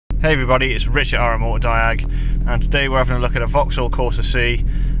Hey everybody, it's Rich at RMAutodiag, and today we're having a look at a Vauxhall Corsa C,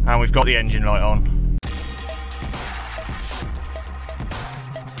 and we've got the engine light on.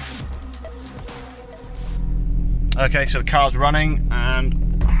 Okay, so the car's running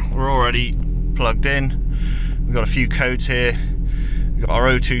and we're already plugged in. We've got a few codes here. We've got our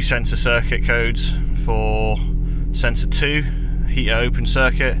O2 sensor circuit codes for sensor 2, heater open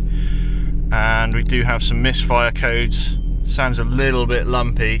circuit, and we do have some misfire codes. Sounds a little bit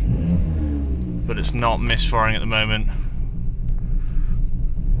lumpy, but it's not misfiring at the moment.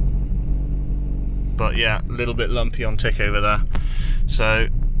 But yeah, a little bit lumpy on tick over there. So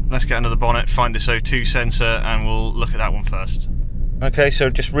let's get under the bonnet, find this O2 sensor, and we'll look at that one first. Okay, so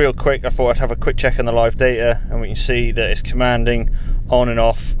just real quick, I thought I'd have a quick check on the live data, and we can see that it's commanding on and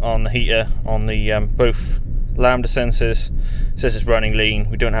off on the heater on the both lambda sensors. It says it's running lean.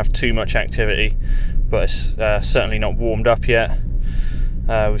 We don't have too much activity, but it's certainly not warmed up yet.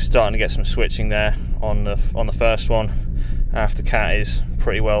 We're starting to get some switching there on the first one. Aftercat is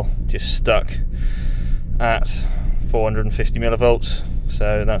pretty well just stuck at 450 millivolts,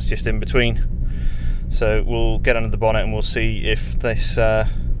 so that's just in between. So we'll get under the bonnet and we'll see if this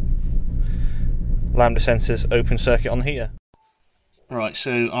lambda sensor's open circuit on the heater. Right,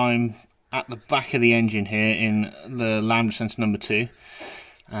 so I'm at the back of the engine here in the lambda sensor number 2,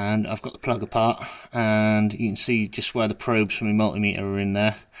 and I've got the plug apart, and you can see just where the probes from the multimeter are in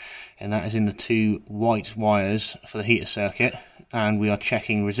there, and that is in the 2 white wires for the heater circuit, and we are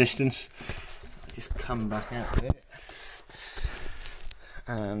checking resistance. Just come back out of it,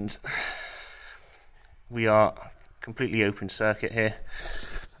 and we are completely open circuit here.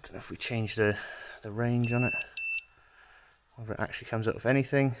 I don't know if we change the range on it, whether it actually comes up with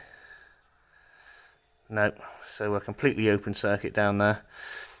anything. No, so we're completely open circuit down there,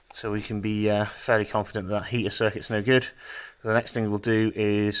 so we can be fairly confident that heater circuit's no good. The next thing we'll do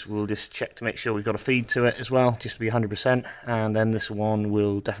is we'll just check to make sure we've got a feed to it as well, just to be 100%, and then this one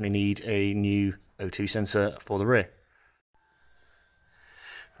will definitely need a new O2 sensor for the rear.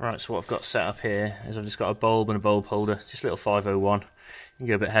 Right, so what I've got set up here is I've just got a bulb and a bulb holder, just a little 501. You can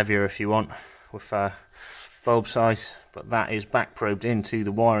go a bit heavier if you want with bulb size, but that is back probed into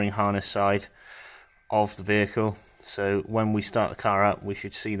the wiring harness side of the vehicle, so when we start the car up we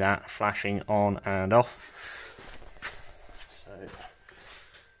should see that flashing on and off. So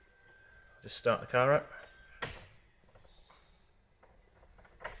just start the car up.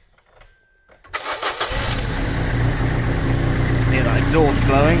 Hear that exhaust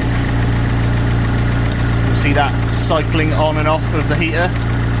blowing. You'll see that cycling on and off of the heater,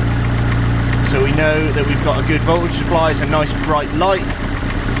 so we know that we've got a good voltage supply. It's a nice bright light.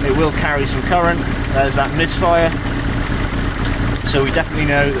 It will carry some current. There's that misfire, so we definitely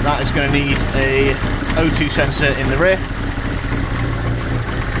know that that is going to need a O2 sensor in the rear.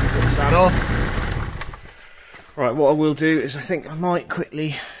 Switch that off. Right, what I will do is I think I might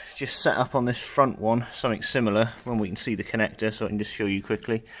quickly just set up on this front one something similar when we can see the connector, so I can just show you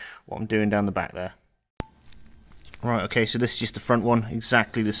quickly what I'm doing down the back there. Right, okay, so this is just the front one,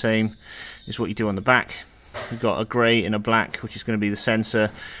 exactly the same as what you do on the back. We've got a grey and a black, which is going to be the sensor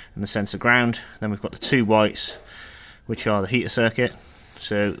and the sensor ground. Then we've got the 2 whites, which are the heater circuit.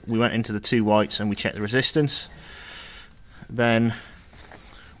 So we went into the 2 whites and we checked the resistance. Then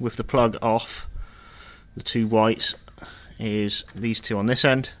with the plug off, the 2 whites is these 2 on this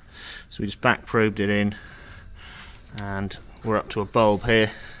end. So we just back probed it in, and we're up to a bulb here.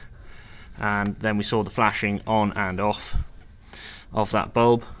 And then we saw the flashing on and off of that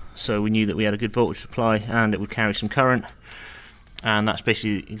bulb. So we knew that we had a good voltage supply and it would carry some current, and that's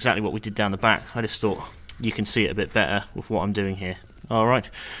basically exactly what we did down the back. I just thought you can see it a bit better with what I'm doing here. Alright,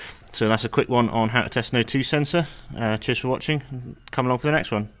 so that's a quick one on how to test an O2 sensor. Cheers for watching. Come along for the next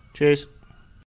one. Cheers.